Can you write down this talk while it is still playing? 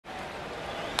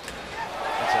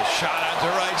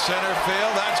right center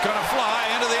field. That's going to fly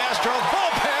into the Astros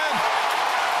bullpen.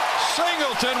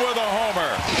 Singleton with a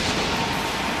homer.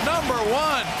 Number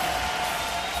one.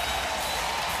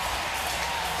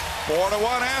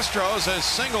 4-1 Astros as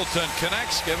Singleton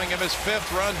connects, giving him his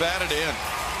 5th run batted in.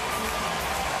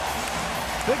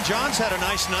 Big John's had a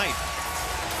nice night.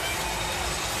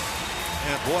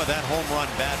 And boy, that home run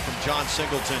bat from Jon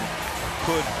Singleton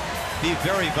could be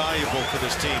very valuable for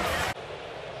this team.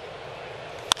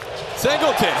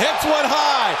 Singleton hits one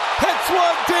high, hits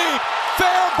one deep,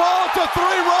 fair ball to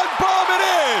 3-run bomb it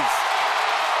is!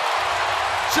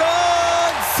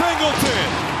 Jon Singleton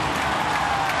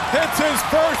hits his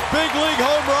first big league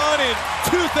home run in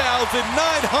 2,935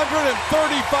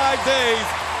 days,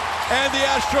 and the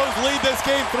Astros lead this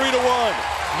game 3-1.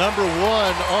 Number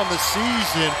one on the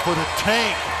season for the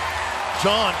tank,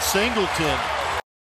 Jon Singleton.